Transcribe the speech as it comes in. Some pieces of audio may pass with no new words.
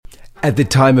At the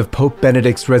time of Pope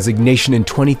Benedict's resignation in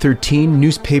 2013,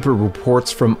 newspaper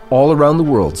reports from all around the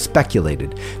world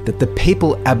speculated that the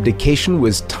papal abdication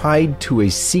was tied to a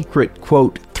secret,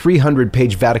 quote,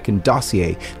 300-page Vatican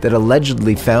dossier that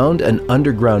allegedly found an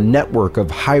underground network of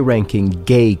high-ranking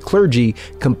gay clergy,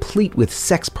 complete with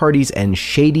sex parties and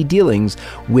shady dealings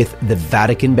with the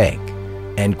Vatican Bank,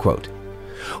 end quote.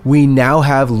 We now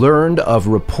have learned of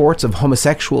reports of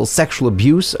homosexual sexual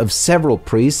abuse of several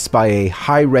priests by a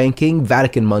high-ranking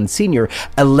Vatican Monsignor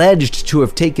alleged to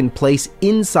have taken place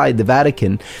inside the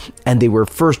Vatican, and they were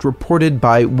first reported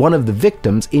by one of the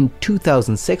victims in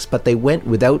 2006, but they went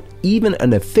without even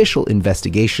an official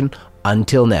investigation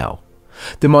until now.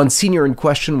 The Monsignor in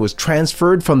question was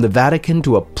transferred from the Vatican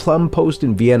to a plum post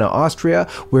in Vienna, Austria,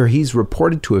 where he's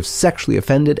reported to have sexually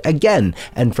offended again,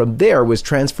 and from there was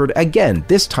transferred again,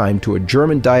 this time to a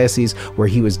German diocese where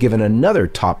he was given another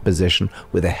top position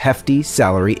with a hefty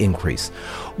salary increase.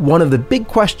 One of the big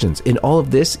questions in all of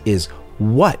this is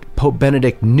what Pope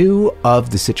Benedict knew of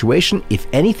the situation, if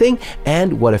anything,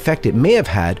 and what effect it may have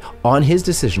had on his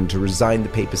decision to resign the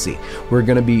papacy. We're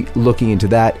going to be looking into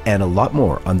that and a lot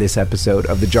more on this episode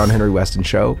of The John Henry Weston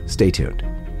Show. Stay tuned.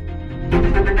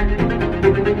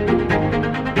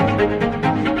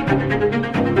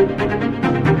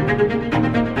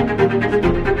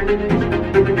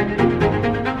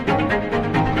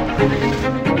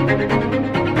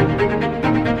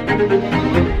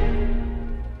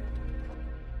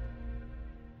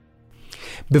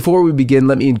 Before we begin,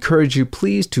 let me encourage you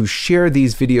please to share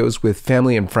these videos with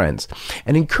family and friends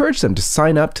and encourage them to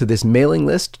sign up to this mailing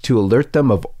list to alert them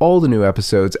of all the new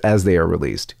episodes as they are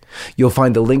released. You'll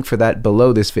find the link for that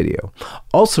below this video.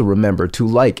 Also remember to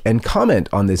like and comment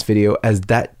on this video, as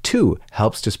that too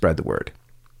helps to spread the word.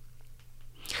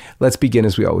 Let's begin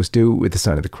as we always do with the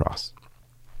sign of the cross.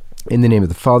 In the name of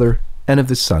the Father, and of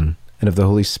the Son, and of the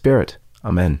Holy Spirit.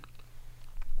 Amen.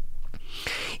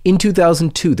 In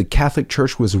 2002, the Catholic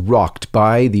Church was rocked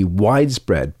by the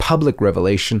widespread public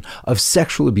revelation of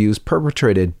sexual abuse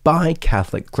perpetrated by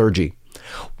Catholic clergy.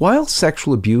 While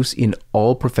sexual abuse in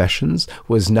all professions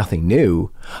was nothing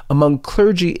new, among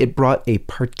clergy it brought a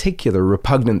particular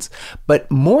repugnance.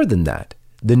 But more than that,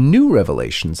 the new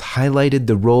revelations highlighted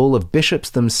the role of bishops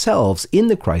themselves in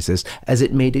the crisis, as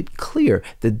it made it clear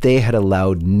that they had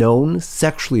allowed known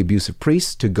sexually abusive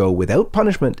priests to go without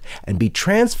punishment and be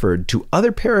transferred to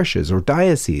other parishes or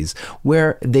dioceses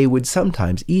where they would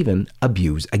sometimes even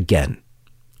abuse again.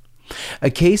 A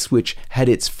case which had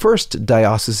its first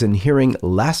diocesan hearing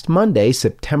last Monday,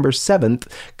 September 7th,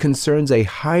 concerns a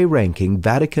high-ranking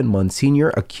Vatican Monsignor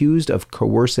accused of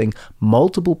coercing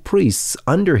multiple priests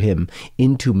under him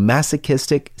into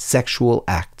masochistic sexual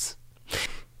acts.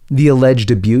 The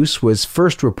alleged abuse was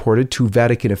first reported to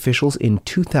Vatican officials in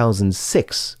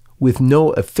 2006, with no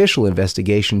official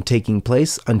investigation taking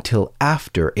place until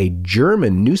after a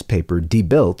German newspaper, Die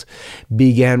Bild,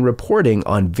 began reporting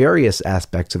on various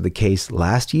aspects of the case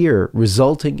last year,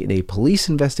 resulting in a police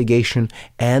investigation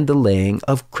and the laying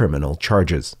of criminal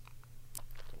charges.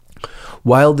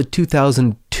 While the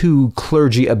 2002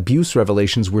 clergy abuse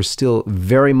revelations were still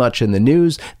very much in the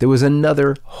news, there was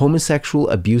another homosexual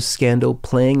abuse scandal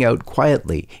playing out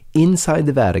quietly inside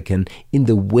the Vatican in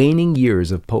the waning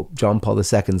years of Pope John Paul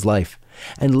II's life.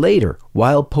 And later,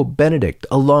 while Pope Benedict,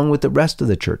 along with the rest of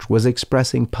the Church, was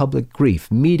expressing public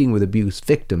grief, meeting with abuse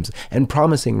victims, and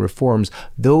promising reforms,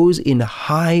 those in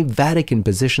high Vatican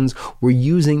positions were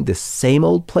using the same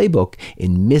old playbook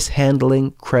in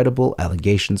mishandling credible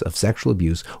allegations of sexual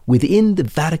abuse within the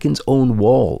Vatican's own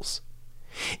walls.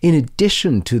 In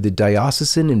addition to the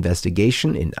diocesan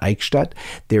investigation in Eichstätt,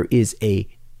 there is a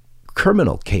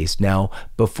criminal case now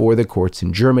before the courts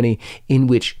in Germany in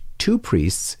which two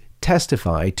priests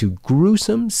testify to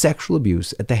gruesome sexual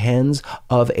abuse at the hands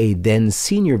of a then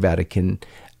senior Vatican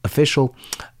official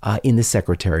in the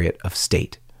Secretariat of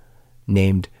State,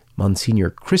 named Monsignor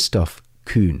Christoph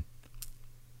Kühn.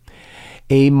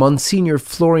 A Monsignor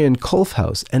Florian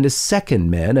Kolfhaus and a second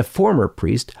man, a former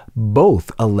priest, both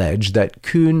allege that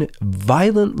Kühn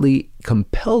violently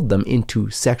compelled them into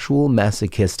sexual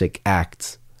masochistic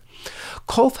acts.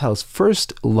 Kolfhaus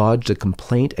first lodged a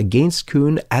complaint against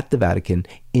Kühn at the Vatican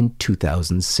in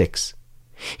 2006.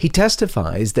 He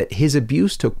testifies that his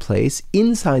abuse took place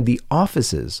inside the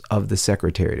offices of the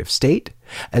Secretariat of State,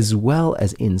 as well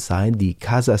as inside the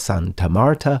Casa Santa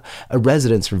Marta, a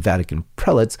residence for Vatican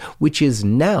prelates, which is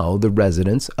now the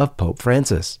residence of Pope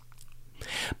Francis.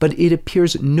 But it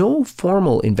appears no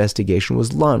formal investigation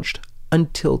was launched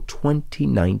until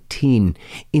 2019,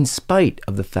 in spite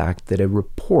of the fact that a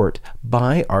report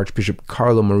by Archbishop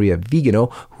Carlo Maria Vigano,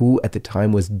 who at the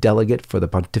time was delegate for the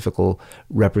pontifical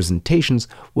representations,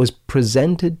 was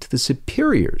presented to the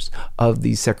superiors of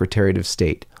the Secretariat of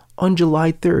State on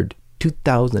July 3rd,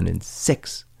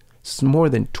 2006. It's more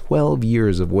than 12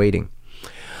 years of waiting.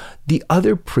 The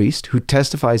other priest who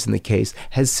testifies in the case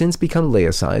has since become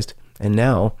laicized and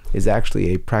now is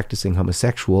actually a practicing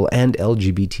homosexual and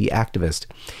LGBT activist.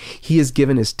 He has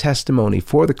given his testimony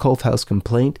for the Kolfhaus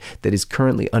complaint that is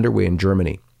currently underway in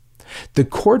Germany. The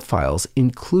court files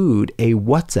include a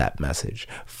WhatsApp message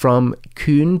from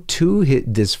Kühn to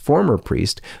this former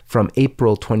priest from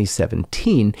April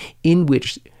 2017, in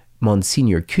which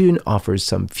Monsignor Kühn offers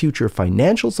some future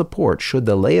financial support should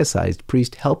the laicized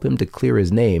priest help him to clear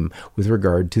his name with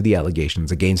regard to the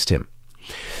allegations against him.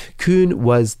 Kühn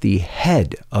was the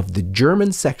head of the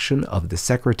German section of the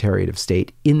Secretariat of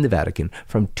State in the Vatican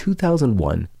from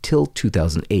 2001 till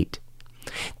 2008.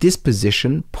 This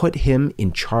position put him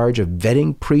in charge of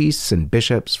vetting priests and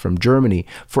bishops from Germany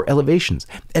for elevations,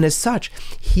 and as such,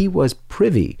 he was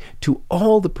privy to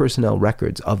all the personnel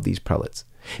records of these prelates.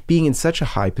 Being in such a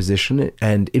high position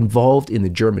and involved in the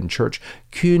German Church,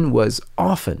 Kühn was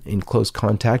often in close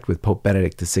contact with Pope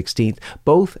Benedict XVI,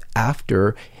 both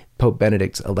after Pope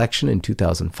Benedict's election in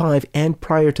 2005 and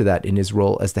prior to that in his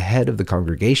role as the head of the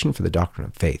Congregation for the Doctrine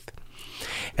of Faith.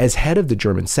 As head of the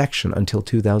German section until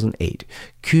 2008,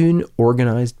 Kühn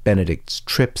organized Benedict's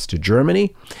trips to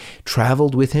Germany,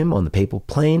 traveled with him on the papal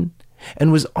plane,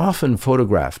 and was often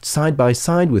photographed side by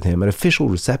side with him at official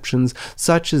receptions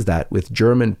such as that with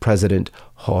German President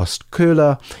Horst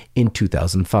Köhler in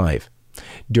 2005,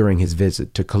 during his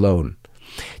visit to Cologne.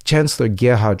 Chancellor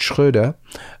Gerhard Schröder,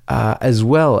 as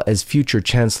well as future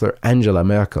Chancellor Angela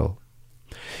Merkel.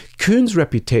 Kühn's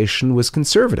reputation was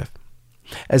conservative.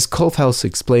 As Kolfhaus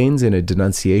explains in a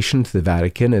denunciation to the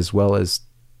Vatican as well as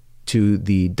to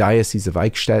the Diocese of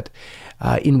Eichstätt,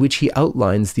 in which he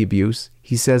outlines the abuse,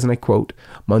 he says, and I quote,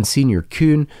 "Monsignor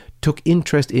Kühn took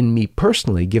interest in me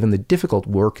personally given the difficult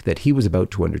work that he was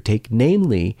about to undertake,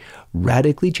 namely,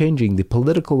 radically changing the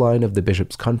political line of the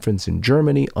Bishops' Conference in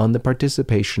Germany on the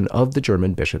participation of the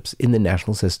German bishops in the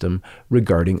national system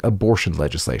regarding abortion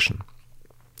legislation.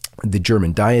 The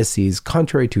German diocese,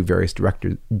 contrary to various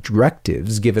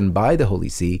directives given by the Holy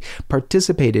See,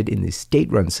 participated in the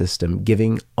state-run system,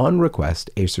 giving on request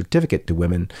a certificate to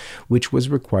women, which was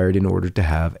required in order to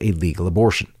have a legal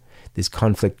abortion. This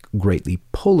conflict greatly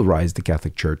polarized the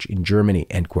Catholic Church in Germany,"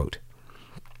 end quote.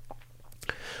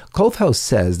 Kolfhaus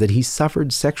says that he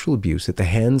suffered sexual abuse at the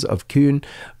hands of Kühn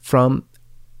from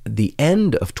the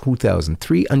end of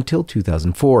 2003 until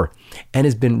 2004, and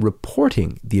has been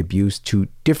reporting the abuse to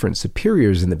different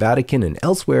superiors in the Vatican and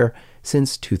elsewhere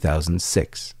since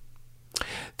 2006.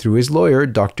 Through his lawyer,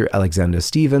 Dr. Alexander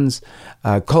Stevens,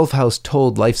 Kolfhaus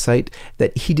told LifeSite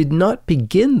that he did not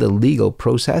begin the legal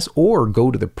process or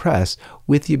go to the press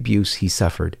with the abuse he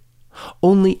suffered.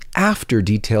 Only after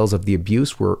details of the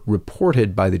abuse were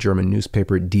reported by the German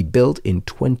newspaper Die Bild in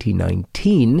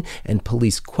 2019 and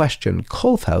police questioned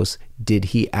Kolfhaus did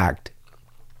he act.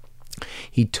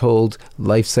 He told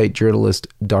LifeSite journalist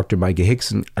Dr. Maike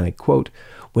Hickson, and I quote,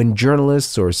 "When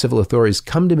journalists or civil authorities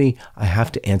come to me, I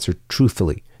have to answer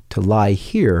truthfully. To lie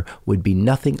here would be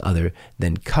nothing other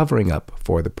than covering up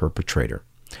for the perpetrator."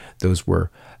 Those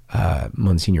were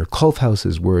Monsignor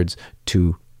Kolfhaus's words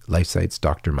to LifeSite's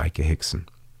Dr. Maike Hickson.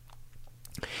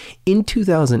 In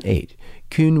 2008,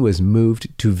 Kühn was moved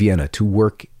to Vienna to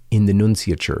work in the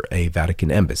nunciature, a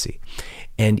Vatican embassy.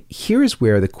 And here is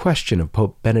where the question of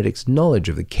Pope Benedict's knowledge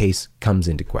of the case comes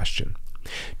into question.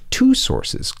 Two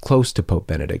sources close to Pope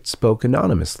Benedict spoke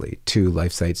anonymously to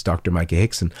LifeSite's Dr. Maike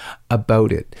Hickson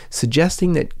about it,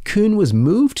 suggesting that Kühn was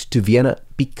moved to Vienna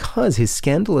because his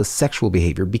scandalous sexual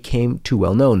behavior became too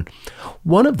well known.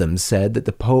 One of them said that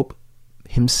the Pope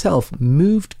himself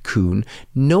moved Kühn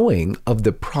knowing of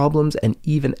the problems and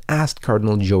even asked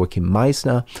Cardinal Joachim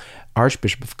Meissner,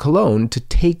 Archbishop of Cologne, to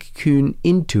take Kühn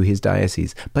into his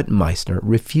diocese, but Meissner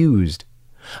refused.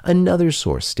 Another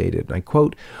source stated, and I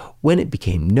quote, "When it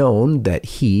became known that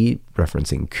he,"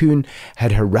 referencing Kühn,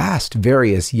 "had harassed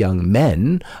various young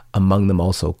men, among them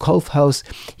also Kolfhaus,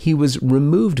 he was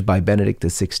removed by Benedict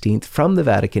XVI from the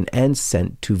Vatican and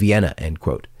sent to Vienna," end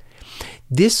quote.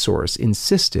 This source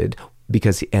insisted,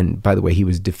 because, and by the way, he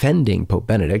was defending Pope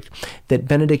Benedict, that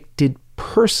Benedict did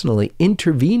personally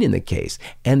intervene in the case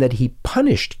and that he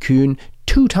punished Kühn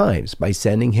 2 times by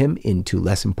sending him into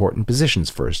less important positions,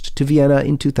 first to Vienna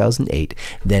in 2008,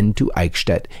 then to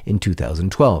Eichstätt in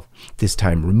 2012, this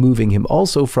time removing him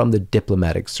also from the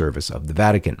diplomatic service of the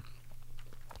Vatican.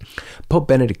 Pope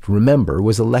Benedict, remember,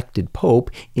 was elected Pope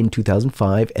in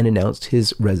 2005 and announced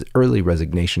his early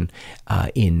resignation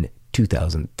in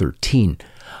 2013.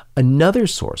 Another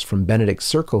source from Benedict's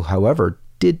circle, however,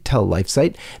 did tell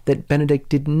LifeSite that Benedict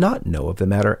did not know of the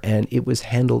matter, and it was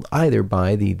handled either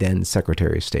by the then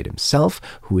Secretary of State himself,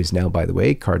 who is now, by the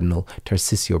way, Cardinal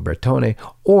Tarcisio Bertone,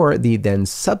 or the then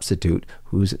substitute,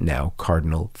 who's now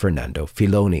Cardinal Fernando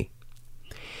Filoni.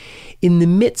 In the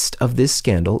midst of this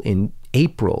scandal in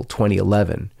April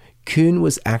 2011, Kuhn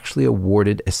was actually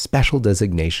awarded a special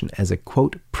designation as a,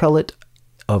 quote, prelate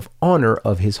of honor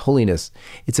of His Holiness.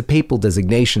 It's a papal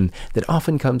designation that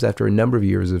often comes after a number of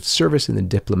years of service in the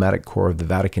diplomatic corps of the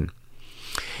Vatican.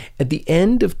 At the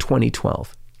end of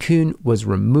 2012, Kuhn was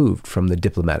removed from the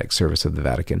diplomatic service of the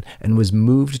Vatican and was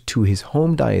moved to his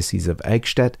home diocese of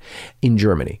Eichstätt in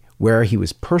Germany, where he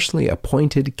was personally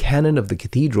appointed canon of the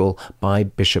cathedral by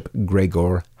Bishop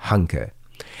Gregor Hanke.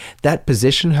 That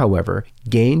position, however,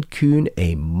 gained Kuhn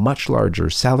a much larger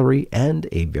salary and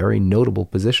a very notable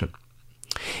position.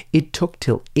 It took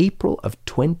till April of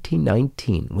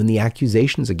 2019, when the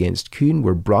accusations against Kuhn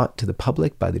were brought to the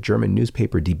public by the German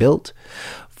newspaper Die Bild,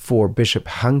 for Bishop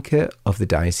Hanke of the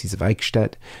Diocese of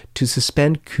Eichstätt to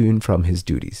suspend Kuhn from his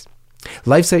duties.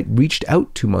 LifeSite reached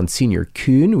out to Monsignor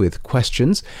Kuhn with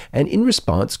questions, and in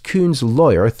response, Kuhn's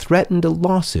lawyer threatened a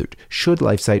lawsuit should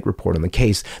LifeSite report on the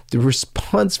case. The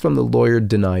response from the lawyer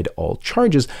denied all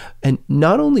charges and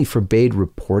not only forbade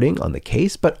reporting on the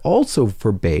case, but also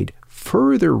forbade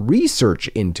further research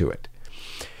into it.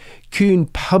 Kuhn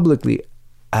publicly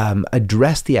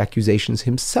addressed the accusations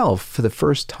himself for the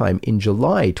first time in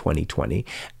July 2020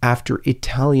 after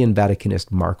Italian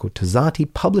Vaticanist Marco Tozzati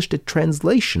published a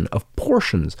translation of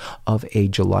portions of a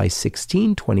July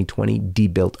 16, 2020 Die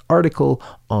Bild article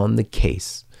on the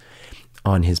case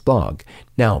on his blog.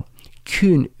 Now,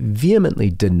 Kuhn vehemently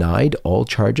denied all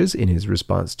charges in his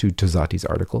response to Tozzati's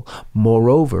article.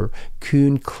 Moreover,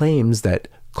 Kuhn claims that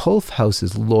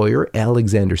Kolfhaus's lawyer,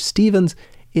 Alexander Stevens,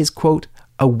 is, quote,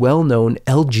 a well-known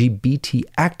LGBT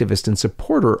activist and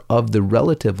supporter of the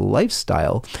relative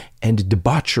lifestyle and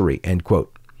debauchery, end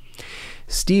quote.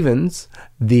 Stevens,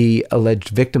 the alleged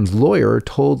victim's lawyer,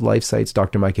 told LifeSite's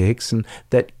Dr. Micah Hickson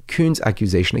that Kuhn's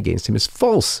accusation against him is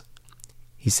false.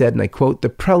 He said, and I quote, the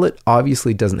prelate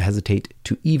obviously doesn't hesitate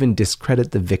to even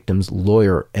discredit the victim's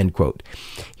lawyer, end quote.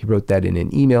 He wrote that in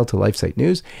an email to LifeSite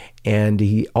News, and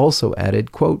he also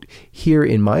added, quote, here,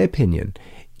 in my opinion,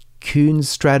 Kuhn's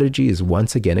strategy is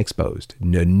once again exposed,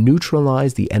 to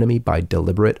neutralize the enemy by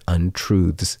deliberate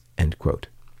untruths, end quote.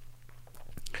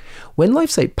 When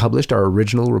LifeSite published our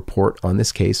original report on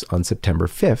this case on September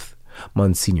 5th,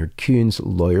 Monsignor Kuhn's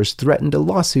lawyers threatened a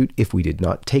lawsuit if we did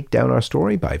not take down our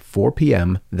story by 4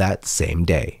 p.m. that same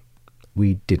day.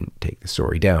 We didn't take the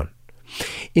story down.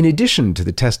 In addition to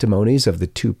the testimonies of the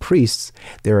two priests,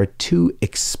 there are two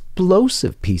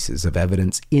explosive pieces of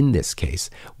evidence in this case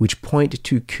which point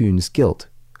to Kuhn's guilt.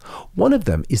 One of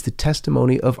them is the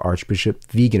testimony of Archbishop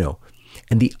Vigano,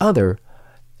 and the other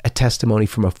a testimony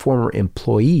from a former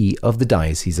employee of the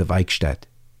Diocese of Eichstätt.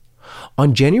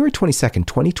 On January 22,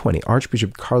 2020,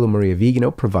 Archbishop Carlo Maria Vigano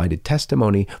provided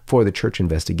testimony for the church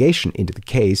investigation into the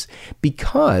case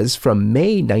because from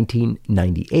May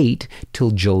 1998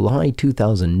 till July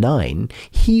 2009,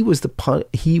 he was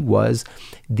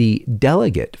the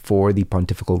delegate for the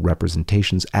pontifical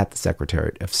representations at the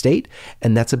Secretariat of State,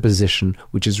 and that's a position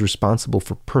which is responsible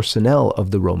for personnel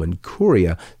of the Roman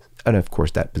Curia, and of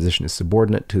course that position is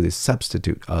subordinate to the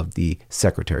substitute of the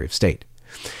Secretary of State.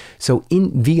 So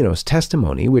in Vigano's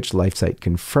testimony, which LifeSite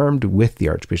confirmed with the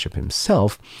Archbishop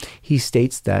himself, he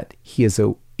states that he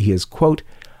is, quote,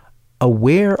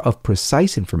 aware of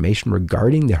precise information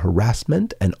regarding the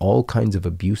harassment and all kinds of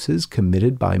abuses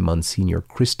committed by Monsignor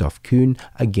Christoph Kuhn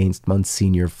against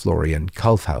Monsignor Florian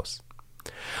Kolfhaus.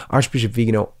 Archbishop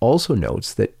Vigano also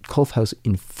notes that Kolfhaus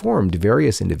informed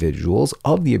various individuals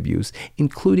of the abuse,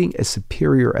 including a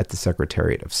superior at the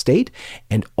Secretariat of State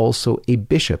and also a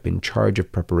bishop in charge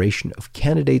of preparation of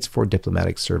candidates for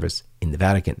diplomatic service in the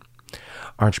Vatican.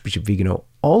 Archbishop Vigano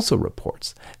also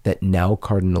reports that now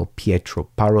Cardinal Pietro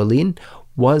Parolin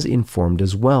was informed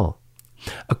as well.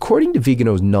 According to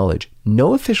Vigano's knowledge,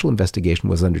 no official investigation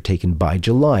was undertaken by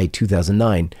July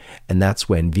 2009, and that's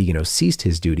when Vigano ceased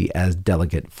his duty as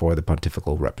delegate for the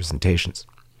pontifical representations.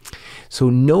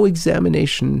 So no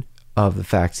examination of the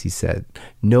facts, he said,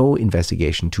 no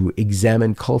investigation to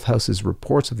examine Kolfhaus's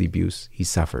reports of the abuse he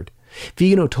suffered.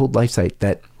 Vigano told LifeSite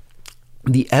that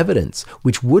the evidence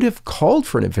which would have called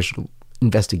for an official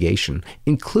investigation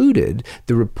included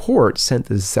the report sent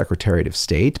to the Secretariat of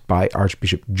State by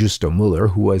Archbishop Justo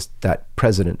Müller, who was that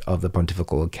president of the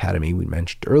Pontifical Academy we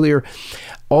mentioned earlier.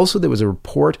 Also, there was a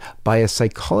report by a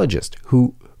psychologist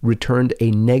who returned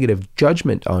a negative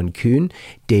judgment on Kuhn,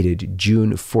 dated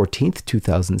June 14th,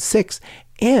 2006,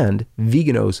 and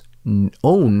Vigano's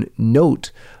own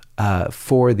note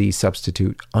for the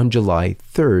substitute on July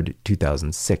 3rd,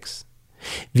 2006.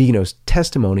 Vigano's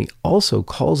testimony also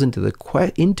calls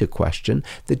into question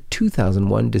the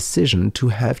 2001 decision to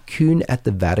have Kuhn at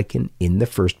the Vatican in the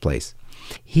first place.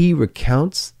 He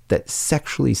recounts that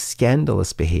sexually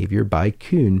scandalous behavior by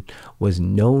Kuhn was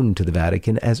known to the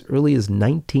Vatican as early as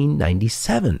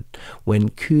 1997, when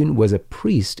Kuhn was a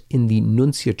priest in the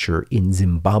nunciature in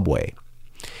Zimbabwe.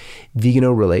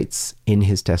 Vigano relates in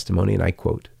his testimony, and I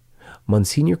quote,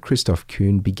 Monsignor Christoph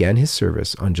Kuhn began his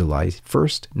service on July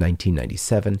 1st,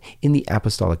 1997, in the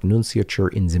Apostolic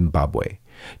Nunciature in Zimbabwe.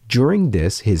 During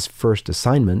this, his first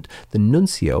assignment, the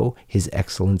nuncio, His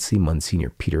Excellency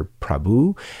Monsignor Peter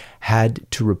Prabhu, had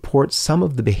to report some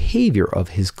of the behavior of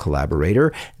his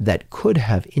collaborator that could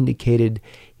have indicated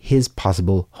his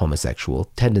possible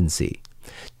homosexual tendency.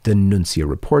 The nuncio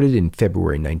reported in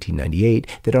February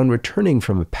 1998 that on returning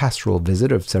from a pastoral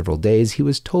visit of several days, he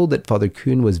was told that Father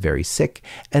Kuhn was very sick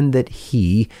and that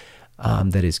he,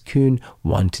 that is Kuhn,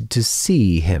 wanted to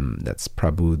see him. That's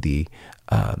Prabhu, the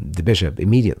bishop,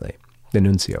 immediately, the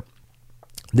nuncio.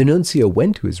 The nuncio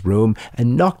went to his room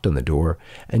and knocked on the door,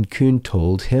 and Kuhn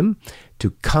told him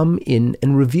to come in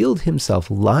and revealed himself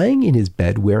lying in his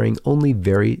bed wearing only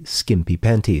very skimpy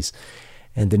panties.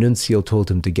 And the nuncio told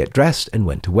him to get dressed and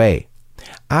went away.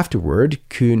 Afterward,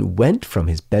 Kuhn went from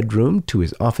his bedroom to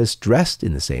his office dressed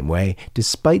in the same way,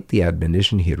 despite the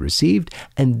admonition he had received,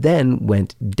 and then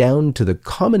went down to the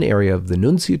common area of the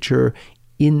nunciature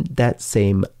in that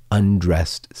same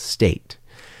undressed state.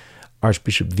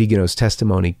 Archbishop Vigano's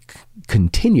testimony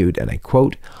continued, and I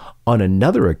quote, on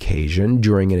another occasion,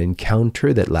 during an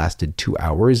encounter that lasted 2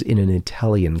 hours in an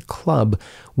Italian club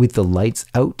with the lights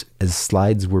out as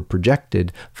slides were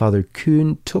projected, Father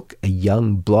Kuhn took a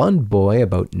young blonde boy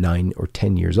about 9 or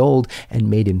 10 years old and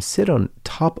made him sit on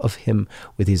top of him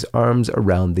with his arms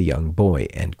around the young boy,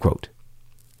 end quote.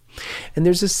 And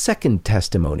there's a second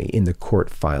testimony in the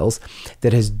court files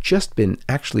that has just been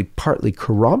actually partly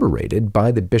corroborated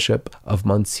by the bishop of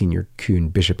Monsignor Kuhn,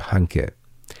 Bishop Hanke.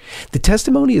 The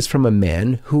testimony is from a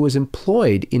man who was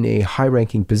employed in a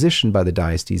high-ranking position by the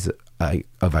Diocese of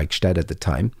Eichstätt at the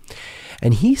time,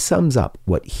 and he sums up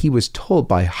what he was told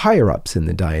by higher-ups in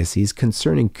the diocese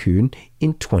concerning Kuhn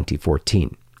in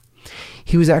 2014.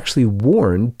 He was actually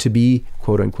warned to be,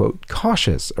 quote-unquote,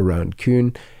 cautious around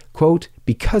Kuhn, quote,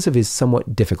 because of his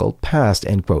somewhat difficult past,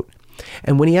 end quote.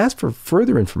 And when he asked for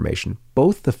further information,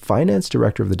 both the finance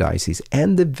director of the diocese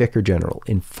and the vicar general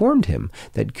informed him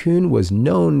that Kuhn was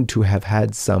known to have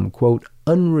had some, quote,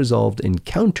 unresolved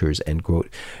encounters, end quote,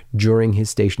 during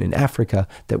his station in Africa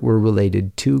that were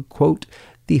related to, quote,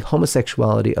 the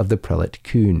homosexuality of the prelate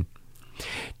Kuhn.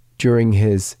 During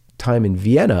his time in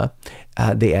Vienna,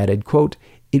 they added, quote,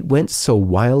 it went so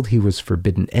wild he was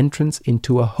forbidden entrance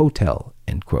into a hotel,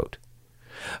 end quote.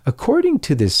 According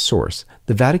to this source,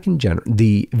 the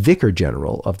vicar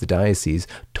general of the diocese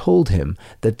told him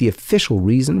that the official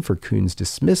reason for Kuhn's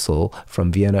dismissal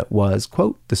from Vienna was,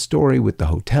 quote, the story with the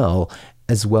hotel,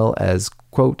 as well as,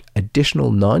 quote,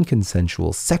 additional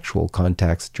non-consensual sexual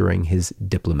contacts during his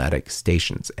diplomatic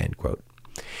stations, end quote.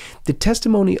 The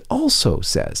testimony also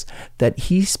says that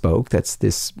he spoke, that's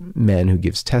this man who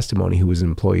gives testimony who was an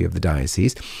employee of the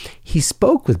diocese, he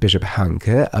spoke with Bishop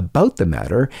Hanke about the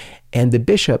matter, and the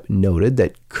bishop noted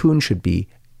that Kuhn should be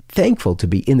thankful to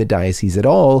be in the diocese at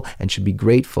all and should be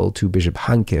grateful to Bishop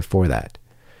Hanke for that.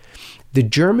 The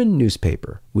German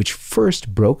newspaper, which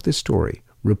first broke the story,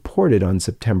 reported on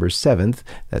September 7th,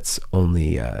 that's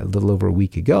only a little over a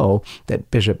week ago, that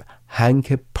Bishop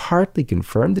Hanke partly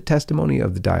confirmed the testimony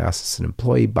of the diocesan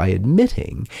employee by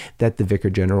admitting that the vicar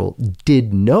general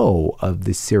did know of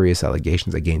the serious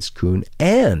allegations against Kuhn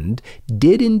and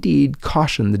did indeed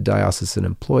caution the diocesan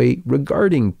employee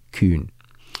regarding Kuhn.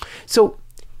 So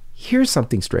here's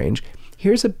something strange.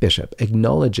 Here's a bishop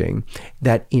acknowledging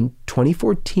that in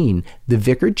 2014, the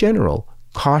vicar general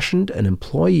cautioned an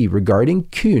employee regarding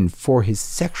Kuhn for his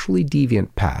sexually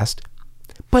deviant past,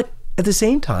 but at the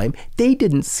same time, they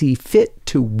didn't see fit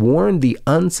to warn the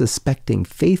unsuspecting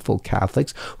faithful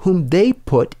Catholics whom they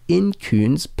put in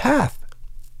Kuhn's path.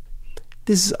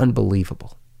 This is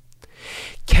unbelievable.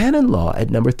 Canon law at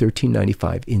number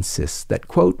 1395 insists that,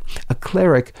 quote, a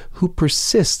cleric who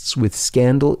persists with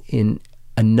scandal in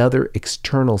another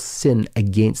external sin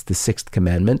against the sixth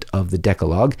commandment of the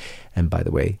Decalogue, and by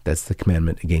the way, that's the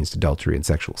commandment against adultery and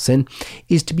sexual sin,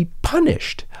 is to be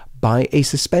punished by a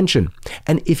suspension.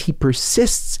 And if he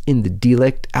persists in the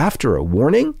delict after a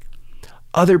warning,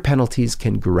 other penalties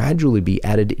can gradually be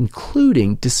added,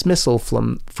 including dismissal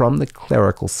from the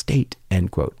clerical state,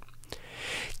 end quote.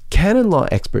 Canon law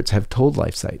experts have told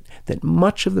LifeSite that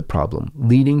much of the problem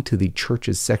leading to the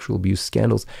church's sexual abuse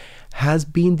scandals has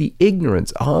been the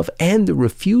ignorance of and the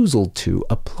refusal to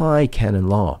apply canon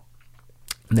law,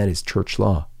 and that is church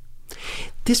law.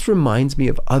 This reminds me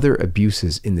of other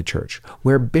abuses in the church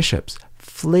where bishops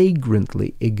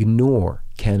flagrantly ignore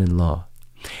canon law,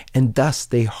 and thus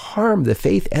they harm the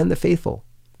faith and the faithful.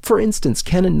 For instance,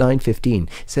 Canon 9:15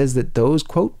 says that those,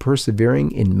 quote,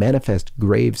 persevering in manifest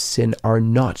grave sin are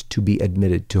not to be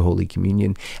admitted to Holy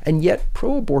Communion, and yet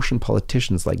pro-abortion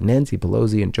politicians like Nancy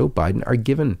Pelosi and Joe Biden are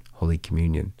given Holy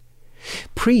Communion.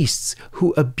 Priests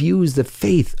who abuse the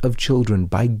faith of children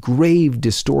by grave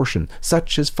distortion,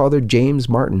 such as Father James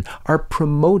Martin, are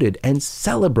promoted and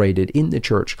celebrated in the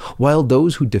church, while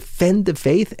those who defend the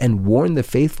faith and warn the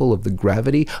faithful of the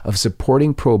gravity of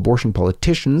supporting pro-abortion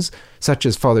politicians, such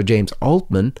as Father James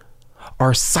Altman,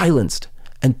 are silenced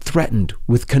and threatened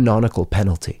with canonical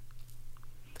penalty.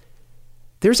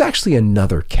 There's actually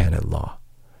another canon law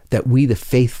that we, the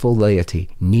faithful laity,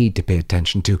 need to pay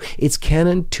attention to. It's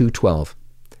Canon 212.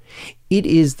 It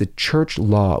is the church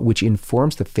law which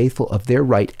informs the faithful of their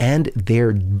right and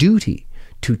their duty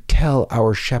to tell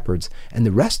our shepherds and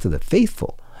the rest of the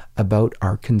faithful about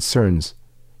our concerns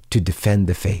to defend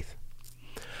the faith.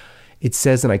 It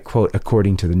says, and I quote,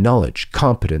 according to the knowledge,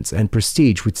 competence, and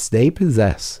prestige which they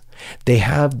possess, they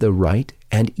have the right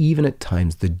and even at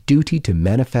times the duty to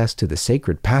manifest to the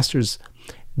sacred pastors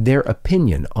their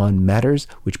opinion on matters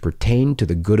which pertain to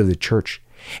the good of the church,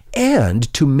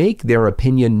 and to make their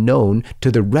opinion known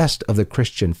to the rest of the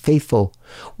Christian faithful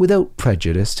without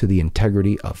prejudice to the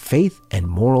integrity of faith and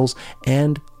morals,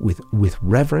 and with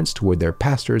reverence toward their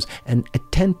pastors and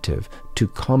attentive to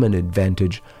common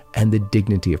advantage and the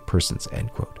dignity of persons,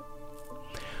 end quote.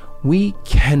 We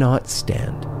cannot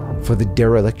stand for the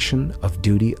dereliction of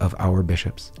duty of our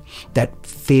bishops, that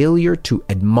failure to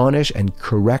admonish and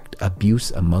correct abuse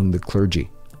among the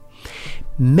clergy.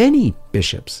 Many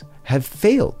bishops have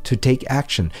failed to take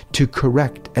action to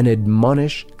correct and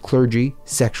admonish clergy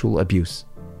sexual abuse,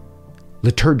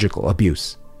 liturgical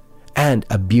abuse, and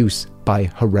abuse by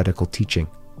heretical teaching.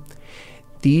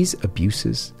 These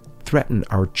abuses threaten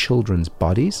our children's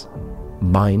bodies,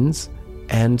 minds,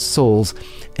 and souls,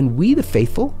 and we, the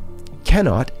faithful,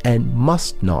 cannot and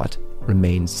must not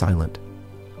remain silent.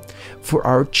 For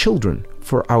our children,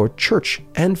 for our church,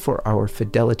 and for our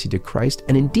fidelity to Christ,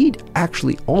 and indeed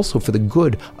actually also for the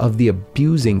good of the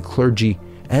abusing clergy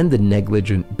and the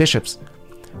negligent bishops,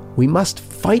 we must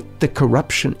fight the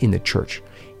corruption in the church,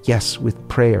 yes, with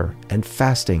prayer and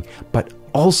fasting, but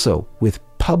also with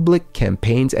public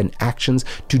campaigns and actions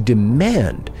to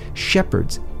demand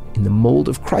shepherds in the mold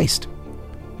of Christ,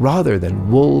 rather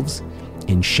than wolves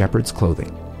in shepherd's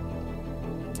clothing.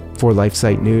 For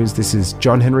LifeSite News, this is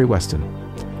John Henry Weston,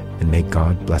 and may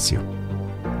God bless you.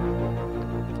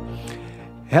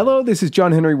 Hello, this is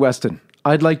John Henry Weston.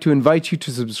 I'd like to invite you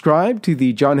to subscribe to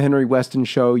the John Henry Weston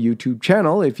Show YouTube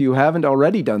channel if you haven't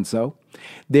already done so.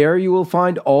 There you will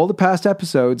find all the past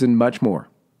episodes and much more.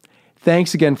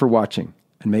 Thanks again for watching,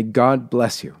 and may God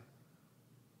bless you.